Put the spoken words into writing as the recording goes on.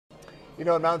You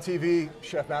know, at Mountain TV,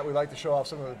 Chef Matt, we like to show off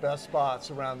some of the best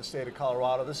spots around the state of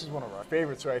Colorado. This is one of our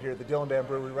favorites right here, the Dillon Dam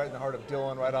Brewery, right in the heart of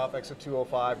Dillon, right off exit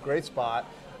 205. Great spot.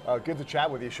 Good to chat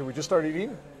with you. Should we just start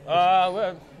eating?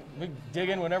 Well, we dig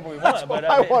in whenever we want. But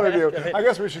I want to do. I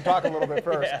guess we should talk a little bit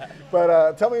first. Yeah.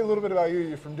 But tell me a little bit about you.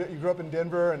 You grew up in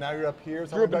Denver, and now you're up here.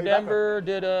 Grew up in Denver.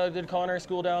 Did culinary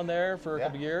school down there for a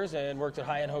couple years, and worked at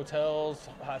high-end hotels,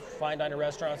 fine dining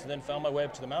restaurants, and then found my way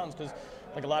up to the mountains because,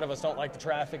 like a lot of us, don't like the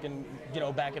traffic and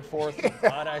back and forth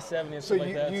on I-70 and stuff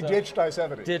like that. So you ditched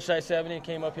I-70. Ditched I-70,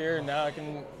 came up here, and now I got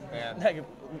it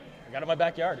in my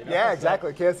backyard. Yeah,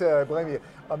 exactly. Can't say I blame you.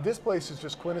 This place is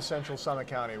just quintessential Summit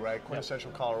County, right?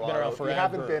 Quintessential Colorado. Been around If you forever.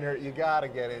 haven't been here, you got to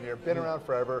get in here. Been around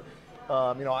forever.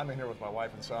 I'm in here with my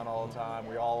wife and son all the time.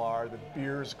 We all are. The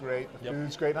beer's great. The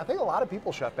food's great. And I think a lot of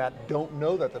people, Chef Matt, don't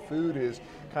know that the food is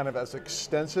kind of as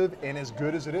extensive and as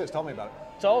good as it is. Tell me about it.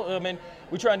 So,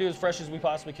 we try and do as fresh as we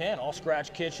possibly can. All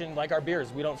scratch kitchen, like our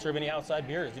beers. We don't serve any outside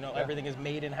beers. Everything is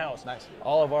made in-house. Nice.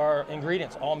 All of our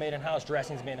ingredients, all made in-house.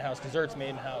 Dressings made in-house. Desserts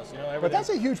made in-house. Everything. But that's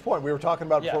a huge point. We were talking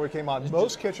about before we came on.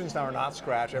 Most kitchens now are not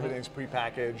scratch. Everything's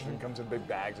prepackaged and comes in big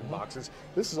bags and boxes.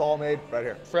 This is all made right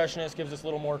here. Freshness gives us a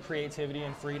little more creativity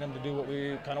and freedom to do what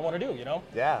we kind of want to do,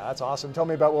 Yeah, that's awesome. Tell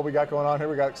me about what we got going on here.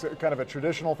 We got kind of a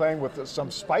traditional thing with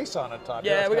some spice on it, Todd.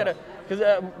 Yeah, we got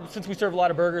because since we serve a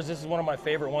lot of burgers, this is one of my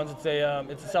favorite ones. It's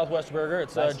a Southwest burger.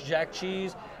 It's jack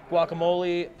cheese,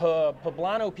 guacamole,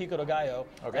 poblano pico de gallo,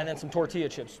 and then some tortilla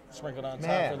chips sprinkled on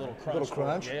top for a little crunch. Little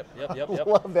crunch. Yep.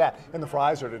 Love that. And the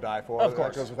fries are to die for. Of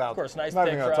course. That goes without. Of course, nice not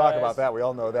thick even going to talk fries. about that. We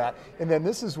all know that. And then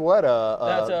this is what?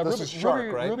 This is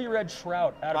shark, right? Ruby red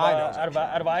trout out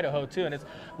of Idaho too, and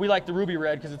we like the ruby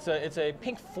red because it's a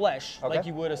pink flesh like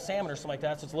you would a salmon or something like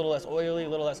that. So it's a little less oily, a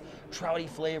little less trouty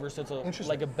flavor. So it's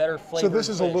like a better flavor. So this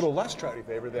is a little less trouty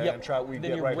flavor than trout we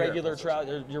get right here. Your regular trout,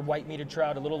 your white meated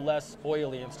trout, a little less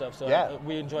oily and stuff. So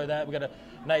we enjoy that. We got a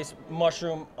nice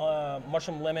mushroom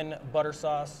lemon butter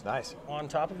sauce on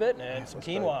top of it, and some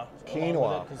quinoa.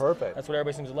 Quinoa, perfect. That's what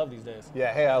everybody seems to love these days.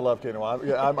 Yeah, hey, I love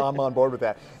quinoa. I'm on board with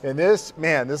that. And this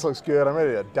looks good. I'm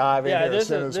ready to dive in here as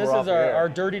soon as we're off the air. This is our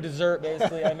dirty dessert,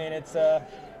 basically. It's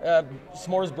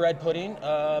s'mores bread pudding,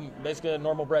 basically a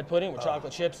normal bread pudding with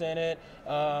chocolate chips in it.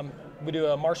 We do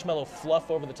a marshmallow fluff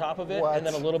over the top of it, and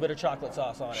then a little bit of chocolate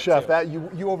sauce on it. Chef,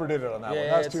 you overdid it on that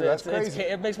one. That's crazy.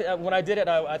 It makes me, when I did it,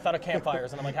 I thought of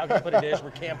campfires, and I'm like, how can I put a dish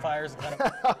where campfires and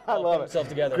kind of I love itself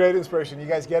together? Great inspiration. You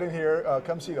guys get in here,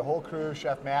 come see the whole crew.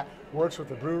 Chef Matt works with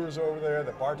the brewers over there.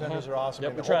 The bartenders are awesome.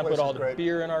 Yep, we try and put all the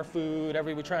beer in our food.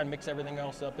 We try and mix everything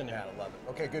else up in there. Yeah, I love it.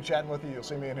 Okay, good chatting with you. You'll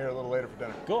see me in here a little later for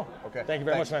dinner. Cool. Okay. Thank you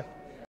very much, man.